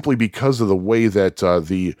 simply because of the way that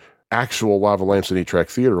the actual Lava Lamps and 8-Track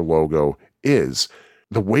Theater logo is.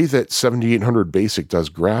 The way that 7800 Basic does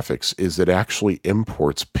graphics is it actually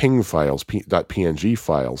imports PNG files, .png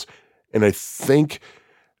files, and I think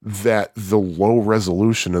that the low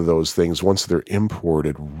resolution of those things, once they're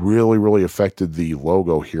imported, really, really affected the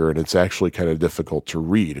logo here, and it's actually kind of difficult to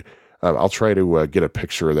read. I'll try to get a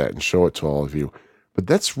picture of that and show it to all of you. But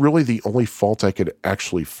that's really the only fault I could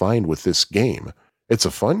actually find with this game. It's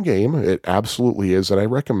a fun game. It absolutely is, and I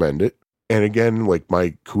recommend it. And again, like,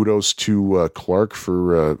 my kudos to Clark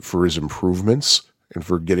for his improvements and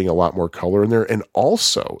for getting a lot more color in there. And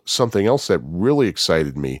also, something else that really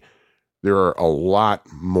excited me, there are a lot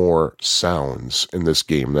more sounds in this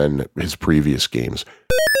game than his previous games.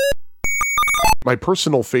 My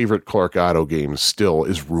personal favorite Clark Otto game still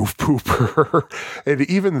is Roof Pooper. And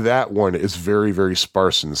even that one is very, very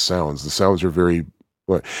sparse in sounds. The sounds are very...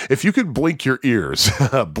 If you could blink your ears,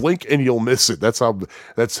 blink and you'll miss it. That's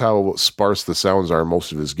how sparse the sounds are in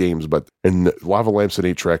most of his games. But in Lava Lamps and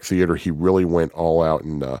 8-Track Theater, he really went all out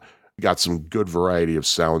and got some good variety of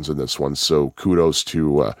sounds in this one. So kudos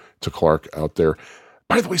to Clark out there.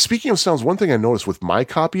 By the way, speaking of sounds, one thing I noticed with my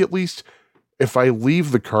copy, at least, if I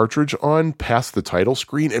leave the cartridge on past the title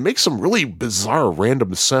screen, it makes some really bizarre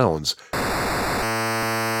random sounds.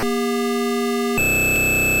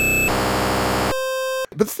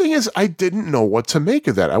 But the thing is, I didn't know what to make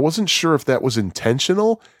of that. I wasn't sure if that was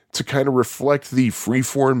intentional to kind of reflect the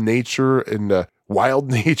freeform nature and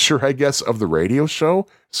wild nature, I guess, of the radio show.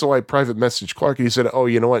 So I private messaged Clark and he said, oh,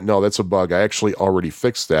 you know what? No, that's a bug. I actually already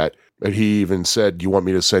fixed that. And he even said, do you want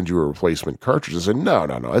me to send you a replacement cartridge? I said, no,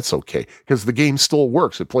 it's okay. Because the game still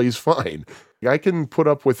works. It plays fine. I can put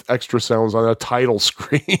up with extra sounds on a title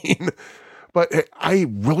screen. But I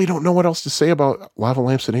really don't know what else to say about Lava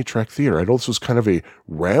Lamps and 8-Track Theater. I know this was kind of a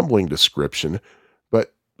rambling description,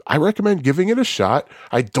 but I recommend giving it a shot.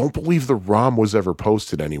 I don't believe the ROM was ever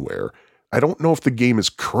posted anywhere. I don't know if the game is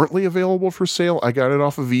currently available for sale. I got it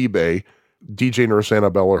off of eBay. DJ Nurse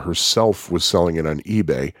Annabella herself was selling it on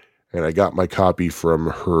eBay, and I got my copy from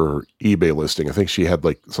her eBay listing. I think she had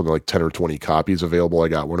like something like 10 or 20 copies available. I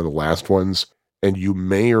got one of the last ones, and you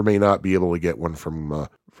may or may not be able to get one from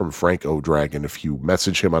Frank O'Dragon if you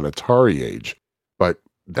message him on Atari Age. But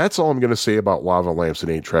that's all I'm going to say about Lava Lamps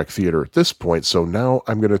and 8-Track Theater at this point, so now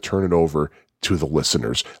I'm going to turn it over to the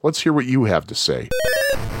listeners. Let's hear what you have to say.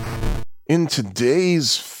 In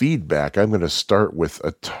today's feedback, I'm going to start with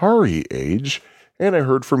Atari Age, and I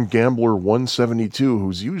heard from Gambler 172,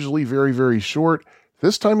 who's usually very, very short.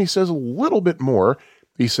 This time he says a little bit more.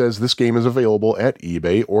 He says this game is available at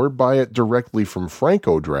eBay or buy it directly from Frank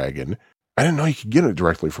O'Dragon. I didn't know you could get it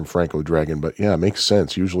directly from Frank O'Dragon, but yeah, it makes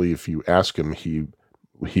sense. Usually if you ask him,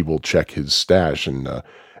 he will check his stash. And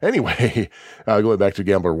anyway, going back to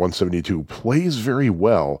Gambler 172, plays very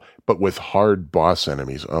well, but with hard boss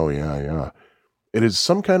enemies. Oh, yeah. It is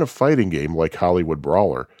some kind of fighting game like Hollywood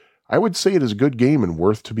Brawler. I would say it is a good game and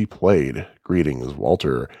worth to be played. Greetings,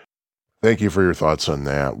 Walter. Thank you for your thoughts on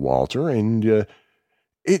that, Walter. And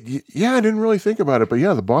I didn't really think about it, but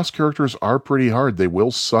yeah, the boss characters are pretty hard. They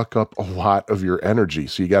will suck up a lot of your energy,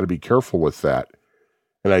 so you got to be careful with that.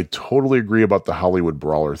 And I totally agree about the Hollywood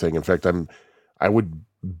Brawler thing. In fact, I would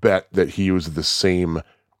bet that he used the same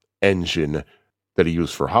engine that he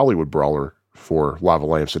used for Hollywood Brawler for Lava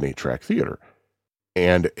Lamps and 8-Track Theater.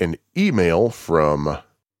 And an email from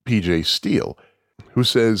PJ Steele, who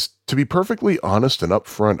says, to be perfectly honest and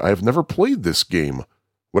upfront, I have never played this game.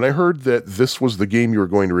 When I heard that this was the game you were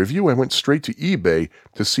going to review, I went straight to eBay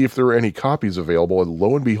to see if there were any copies available, and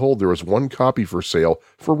lo and behold, there was one copy for sale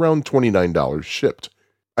for around $29 shipped.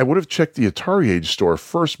 I would have checked the Atari Age store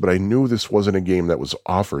first, but I knew this wasn't a game that was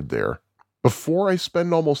offered there. Before I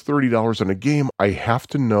spend almost $30 on a game, I have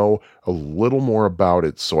to know a little more about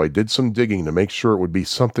it, so I did some digging to make sure it would be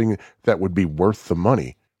something that would be worth the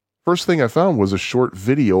money. First thing I found was a short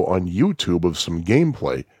video on YouTube of some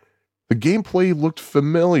gameplay. The gameplay looked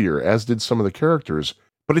familiar, as did some of the characters,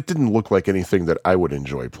 but it didn't look like anything that I would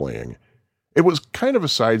enjoy playing. It was kind of a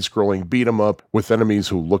side-scrolling beat-em-up with enemies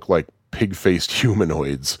who look like pig-faced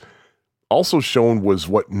humanoids. Also shown was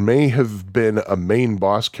what may have been a main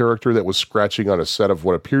boss character that was scratching on a set of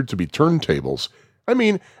what appeared to be turntables. I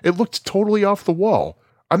mean, it looked totally off the wall.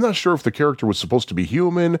 I'm not sure if the character was supposed to be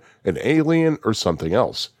human, an alien, or something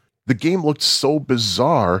else. The game looked so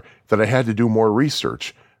bizarre that I had to do more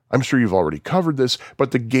research. I'm sure you've already covered this,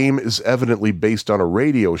 but the game is evidently based on a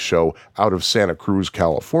radio show out of Santa Cruz,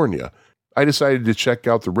 California. I decided to check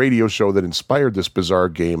out the radio show that inspired this bizarre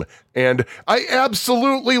game, and I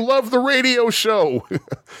absolutely love the radio show!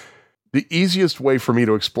 The easiest way for me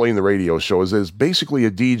to explain the radio show is basically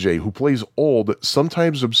a DJ who plays old,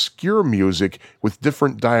 sometimes obscure music with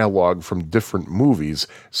different dialogue from different movies,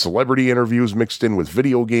 celebrity interviews mixed in with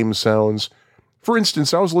video game sounds. For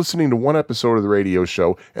instance, I was listening to one episode of the radio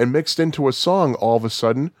show, and mixed into a song all of a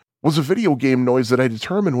sudden was a video game noise that I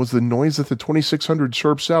determined was the noise that the 2600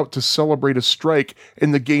 chirps out to celebrate a strike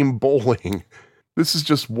in the game bowling. This is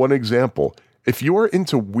just one example. If you are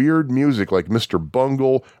into weird music like Mr.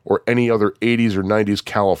 Bungle or any other 80s or 90s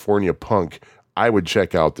California punk, I would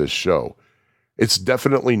check out this show. It's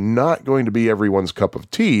definitely not going to be everyone's cup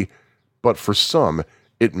of tea, but for some,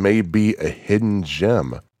 it may be a hidden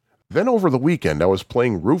gem. Then over the weekend, I was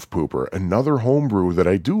playing Roof Pooper, another homebrew that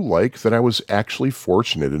I do like that I was actually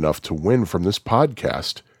fortunate enough to win from this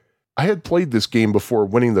podcast. I had played this game before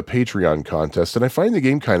winning the Patreon contest, and I find the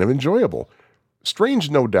game kind of enjoyable. Strange,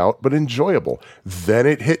 no doubt, but enjoyable. Then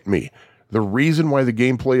it hit me. The reason why the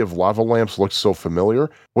gameplay of Lava Lamps looked so familiar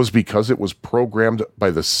was because it was programmed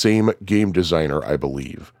by the same game designer, I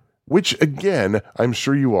believe. Which, again, I'm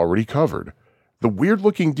sure you already covered. The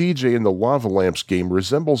weird-looking DJ in the Lava Lamps game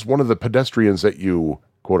resembles one of the pedestrians that you,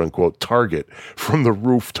 quote-unquote, target from the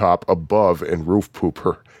rooftop above in Roof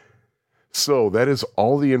Pooper. So, that is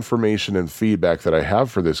all the information and feedback that I have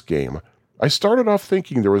for this game. I started off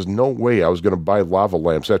thinking there was no way I was going to buy Lava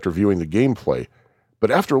Lamps after viewing the gameplay, but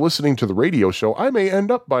after listening to the radio show, I may end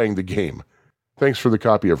up buying the game. Thanks for the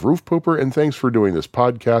copy of Roof Pooper, and thanks for doing this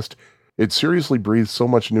podcast. It seriously breathes so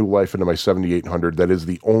much new life into my 7800 that is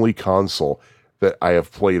the only console that I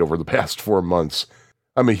have played over the past 4 months.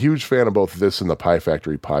 I'm a huge fan of both this and the Pie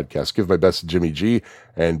Factory podcast. Give my best to Jimmy G,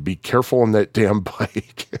 and be careful on that damn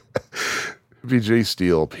bike. PJ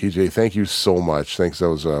Steele, PJ, thank you so much. Thanks, that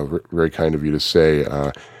was very kind of you to say.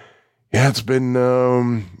 Yeah, it's been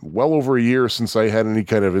well over a year since I had any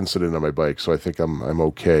kind of incident on my bike, so I think I'm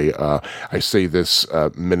okay. I say this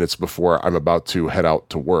minutes before I'm about to head out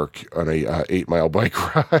to work on a 8-mile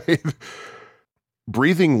bike ride.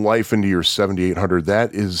 breathing life into your 7800,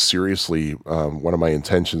 that is seriously one of my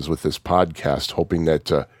intentions with this podcast, hoping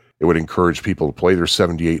that it would encourage people to play their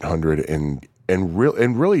 7800 and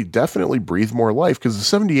really definitely breathe more life, because the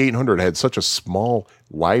 7800 had such a small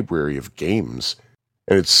library of games.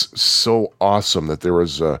 And it's so awesome that there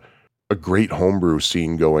was a great homebrew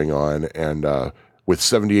scene going on, and with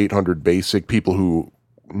 7800 Basic, people who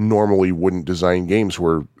normally wouldn't design games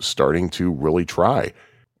were starting to really try.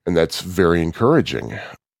 And that's very encouraging.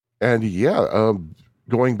 And yeah,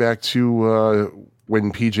 going back to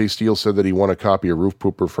when PJ Steele said that he won a copy of Roof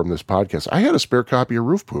Pooper from this podcast, I had a spare copy of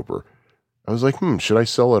Roof Pooper. I was like, should I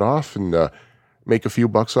sell it off and make a few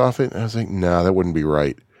bucks off it? And I was like, nah, that wouldn't be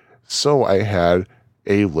right. So I had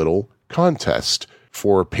a little contest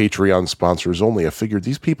for Patreon sponsors only. I figured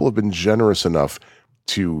these people have been generous enough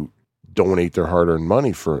to donate their hard-earned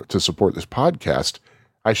money to support this podcast.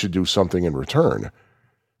 I should do something in return.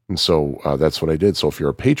 And so that's what I did. So if you're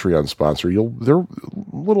a Patreon sponsor, there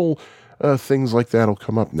little things like that will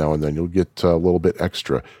come up now and then. You'll get a little bit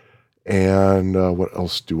extra. And what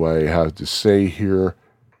else do I have to say here?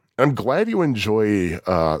 I'm glad you enjoy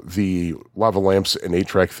the Lava Lamps and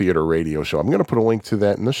 8-Track Theater radio show. I'm going to put a link to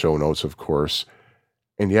that in the show notes, of course.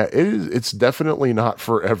 And yeah, it's definitely not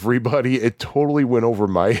for everybody. It totally went over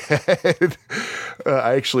my head.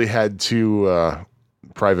 I actually had to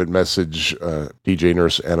private message DJ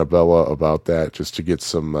Nurse Annabella about that just to get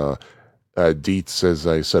some deets, as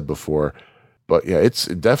I said before. But yeah, it's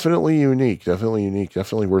definitely unique,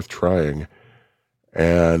 definitely worth trying.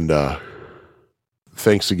 And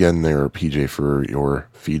thanks again there, PJ, for your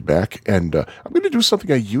feedback. And I'm going to do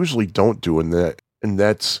something I usually don't do, and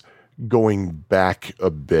that's going back a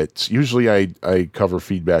bit. Usually I cover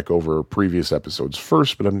feedback over previous episodes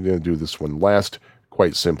first, but I'm going to do this one last,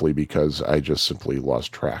 quite simply because I just simply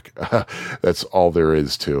lost track. That's all there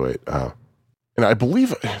is to it. And I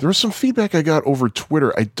believe there was some feedback I got over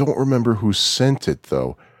Twitter. I don't remember who sent it,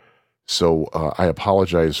 though. So I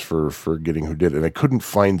apologize for forgetting who did it. And I couldn't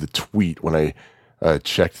find the tweet when I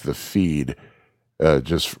checked the feed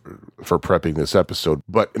just for prepping this episode.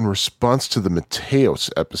 But in response to the Mateos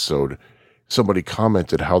episode, somebody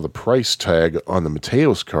commented how the price tag on the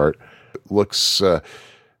Mateos cart looks,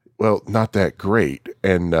 not that great.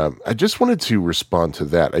 And I just wanted to respond to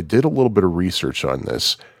that. I did a little bit of research on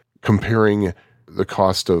this, comparing the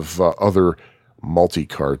cost of other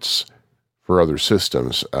multi-carts for other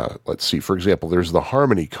systems. Let's see, for example, there's the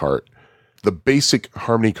Harmony cart, the basic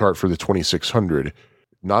Harmony cart for the 2600,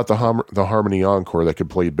 not the Harmony Encore that could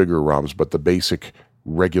play bigger ROMs, but the basic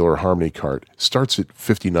regular Harmony cart starts at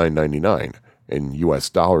 $59.99 in US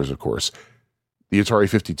dollars, of course. The Atari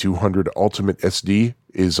 5200 Ultimate SD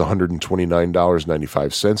is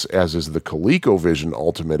 $129.95, as is the ColecoVision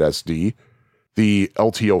Ultimate SD. The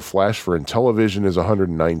LTO Flash for Intellivision is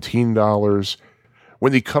 $119.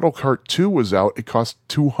 When the Cuddle Cart 2 was out, it cost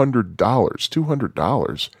 $200.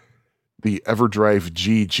 $200. The EverDrive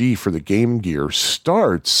GG for the Game Gear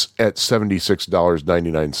starts at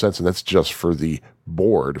 $76.99, and that's just for the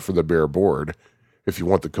board, for the bare board. If you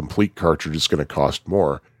want the complete cartridge, it's going to cost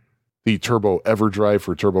more. The Turbo EverDrive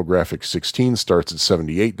for TurboGrafx 16 starts at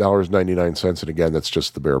 $78.99, and again, that's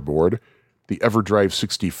just the bare board. The EverDrive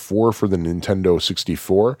 64 for the Nintendo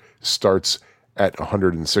 64 starts at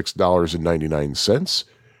 $106.99.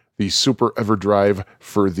 The Super EverDrive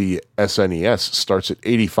for the SNES starts at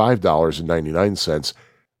 $85.99.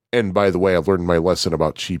 And by the way, I've learned my lesson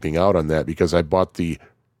about cheaping out on that, because I bought the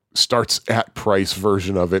starts at price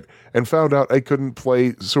version of it and found out I couldn't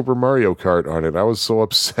play Super Mario Kart on it. I was so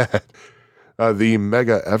upset. The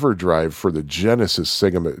Mega EverDrive for the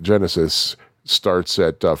Sega Genesis starts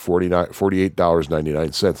at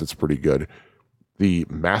 $48.99. That's pretty good. The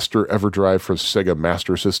Master EverDrive for Sega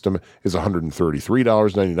Master System is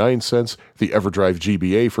 $133.99. The EverDrive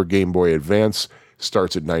GBA for Game Boy Advance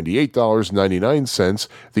starts at $98.99.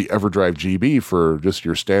 The EverDrive GB for just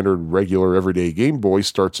your standard, regular, everyday Game Boy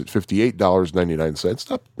starts at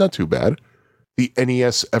 $58.99. Not too bad. The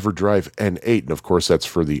NES EverDrive N8, and of course that's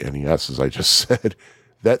for the NES, as I just said,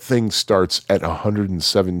 that thing starts at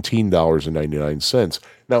 $117.99.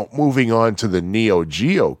 Now, moving on to the Neo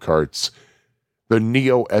Geo carts, the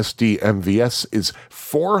Neo SD MVS is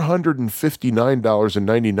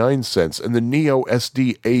 $459.99, and the Neo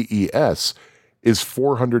SD AES is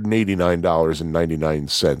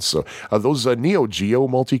 $489.99. So those Neo Geo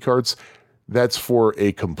multi-carts, that's for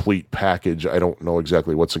a complete package. I don't know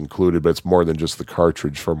exactly what's included, but it's more than just the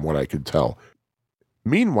cartridge from what I could tell.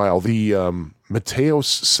 Meanwhile, the Mateos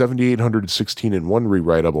 7800 16-in-1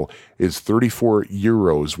 rewritable is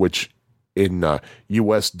 €34, which in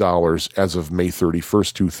US dollars as of May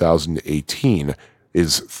 31st, 2018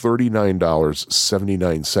 is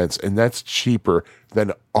 $39.79, and that's cheaper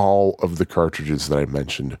than all of the cartridges that I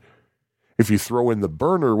mentioned. If you throw in the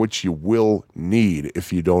burner, which you will need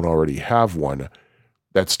if you don't already have one,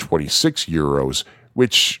 that's 26 euros,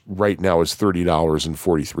 which right now is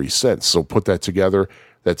 $30.43. So put that together,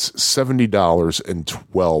 that's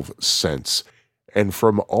 $70.12. And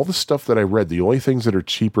from all the stuff that I read, the only things that are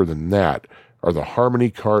cheaper than that are the Harmony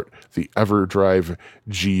Cart, the EverDrive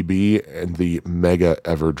GB, and the Mega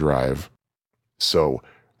EverDrive. So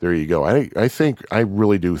there you go. I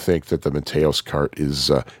really do think that the Mateos cart is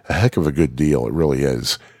a heck of a good deal. It really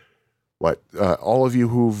is. But all of you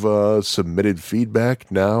who've submitted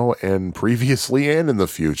feedback now and previously and in the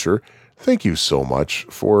future, thank you so much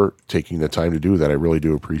for taking the time to do that. I really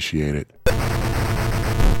do appreciate it.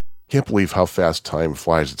 Can't believe how fast time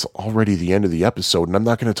flies. It's already the end of the episode, and I'm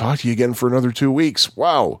not going to talk to you again for another 2 weeks.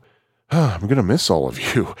 Wow. I'm going to miss all of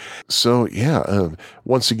you. So,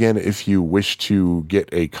 once again, if you wish to get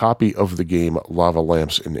a copy of the game Lava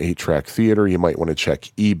Lamps in 8-Track Theater, you might want to check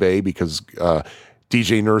eBay, because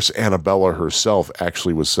DJ Nurse Annabella herself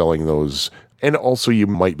actually was selling those. And also you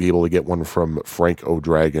might be able to get one from Frank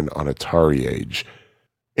O'Dragon on Atari Age.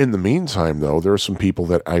 In the meantime, though, there are some people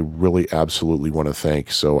that I really absolutely want to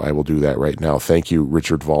thank, so I will do that right now. Thank you,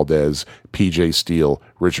 Richard Valdez, PJ Steele,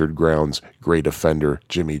 Richard Grounds, Great Offender,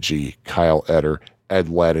 Jimmy G, Kyle Etter, Ed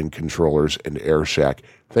Ladin Controllers, and Airshack.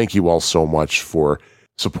 Thank you all so much for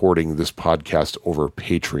supporting this podcast over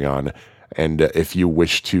Patreon. And if you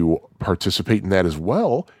wish to participate in that as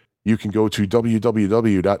well, you can go to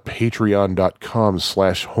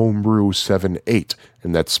www.patreon.com/homebrew78,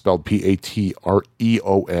 and that's spelled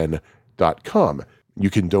Patreon.com. You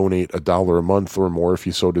can donate $1 a month or more if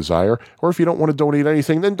you so desire, or if you don't want to donate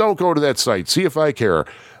anything, then don't go to that site. See if I care.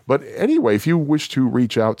 But anyway, if you wish to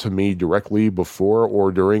reach out to me directly before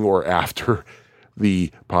or during or after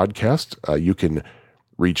the podcast, you can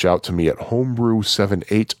reach out to me at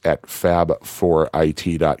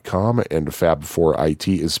homebrew78@fab4it.com, and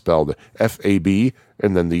fab4it is spelled FAB,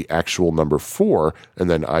 and then the actual number 4,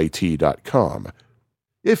 and then it.com.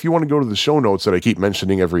 If you want to go to the show notes that I keep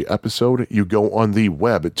mentioning every episode, you go on the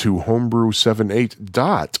web to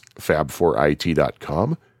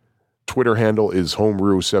homebrew78.fab4it.com. Twitter handle is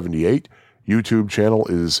homebrew78. YouTube channel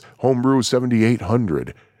is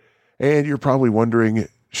homebrew7800. And you're probably wondering,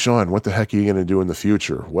 Sean, what the heck are you going to do in the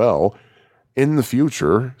future? Well, in the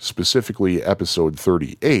future, specifically episode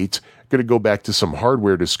 38, I'm going to go back to some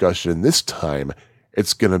hardware discussion, and this time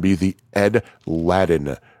it's going to be the Ed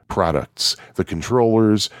Ladin products, the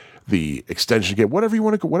controllers, the extension kit, whatever you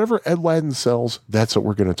want to, whatever Ed Ladin sells, that's what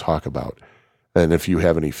we're going to talk about. And if you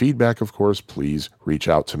have any feedback, of course, please reach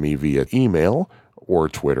out to me via email or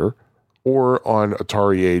Twitter, or on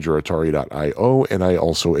Atari Age or Atari.io, and I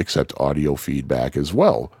also accept audio feedback as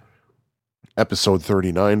well. Episode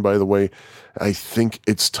 39, by the way, I think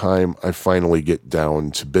it's time I finally get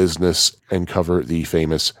down to business and cover the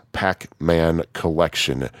famous Pac-Man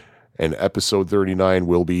collection. And episode 39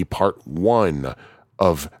 will be part 1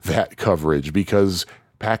 of that coverage, because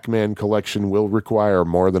Pac-Man collection will require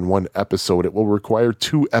more than 1 episode. It will require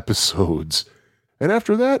 2 episodes. And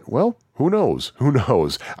after that, well, who knows? Who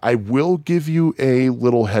knows? I will give you a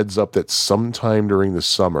little heads up that sometime during the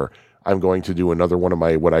summer, I'm going to do another one of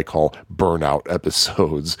my, what I call burnout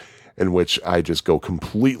episodes, in which I just go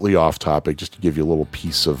completely off topic, just to give you a little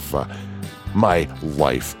piece of my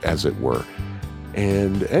life, as it were.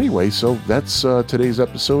 And anyway, so that's today's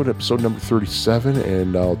episode number 37,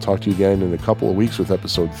 and I'll talk to you again in a couple of weeks with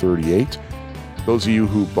episode 38. Those of you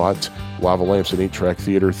who bought Lava Lamps and 8-Track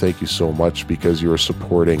Theater, thank you so much, because you are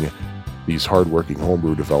supporting these hardworking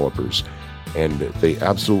homebrew developers, and they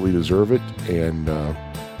absolutely deserve it, and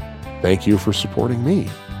thank you for supporting me.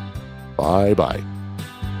 Bye-bye.